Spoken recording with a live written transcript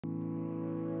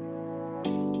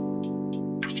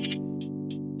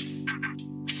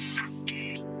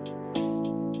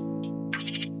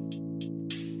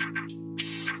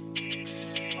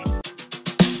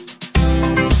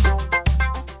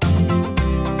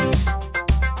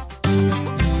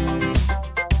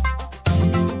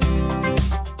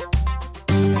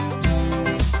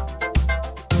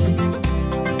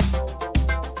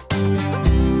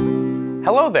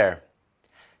there!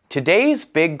 Today's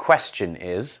big question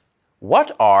is,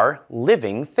 what are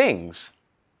living things?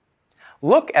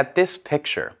 Look at this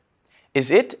picture.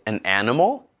 Is it an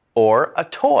animal or a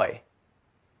toy?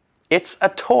 It's a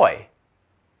toy.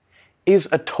 Is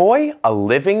a toy a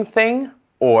living thing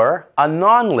or a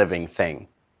non-living thing?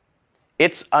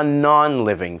 It's a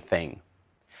non-living thing.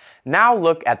 Now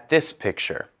look at this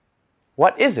picture.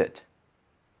 What is it?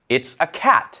 It's a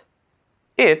cat.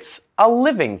 It's a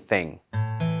living thing.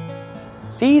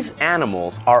 These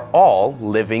animals are all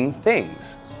living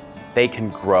things. They can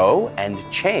grow and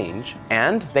change,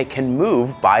 and they can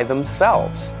move by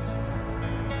themselves.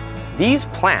 These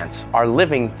plants are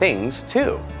living things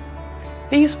too.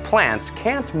 These plants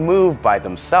can't move by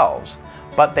themselves,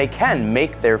 but they can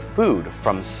make their food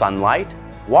from sunlight,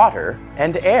 water,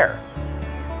 and air.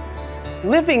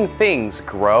 Living things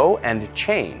grow and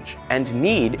change and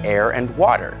need air and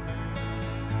water.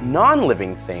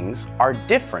 Non-living things are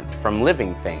different from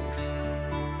living things.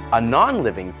 A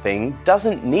non-living thing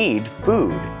doesn't need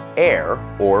food, air,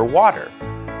 or water.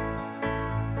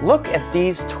 Look at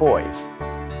these toys.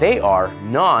 They are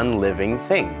non-living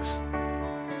things.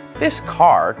 This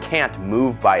car can't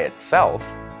move by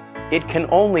itself. It can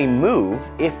only move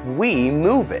if we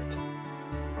move it.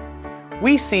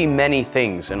 We see many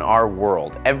things in our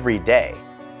world every day.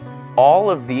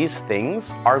 All of these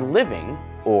things are living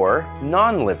or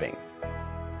non-living.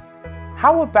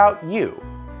 How about you?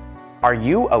 Are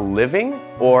you a living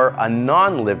or a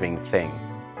non-living thing?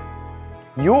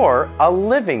 You're a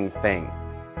living thing.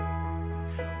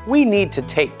 We need to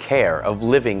take care of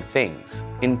living things,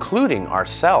 including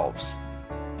ourselves.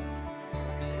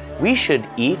 We should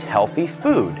eat healthy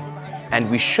food, and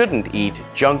we shouldn't eat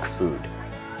junk food.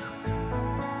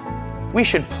 We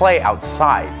should play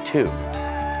outside too.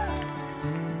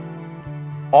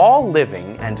 All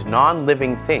living and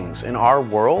non-living things in our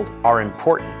world are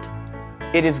important.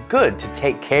 It is good to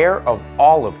take care of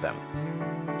all of them.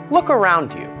 Look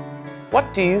around you.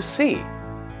 What do you see?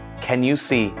 Can you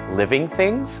see living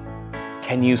things?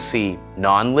 Can you see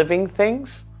non-living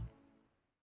things?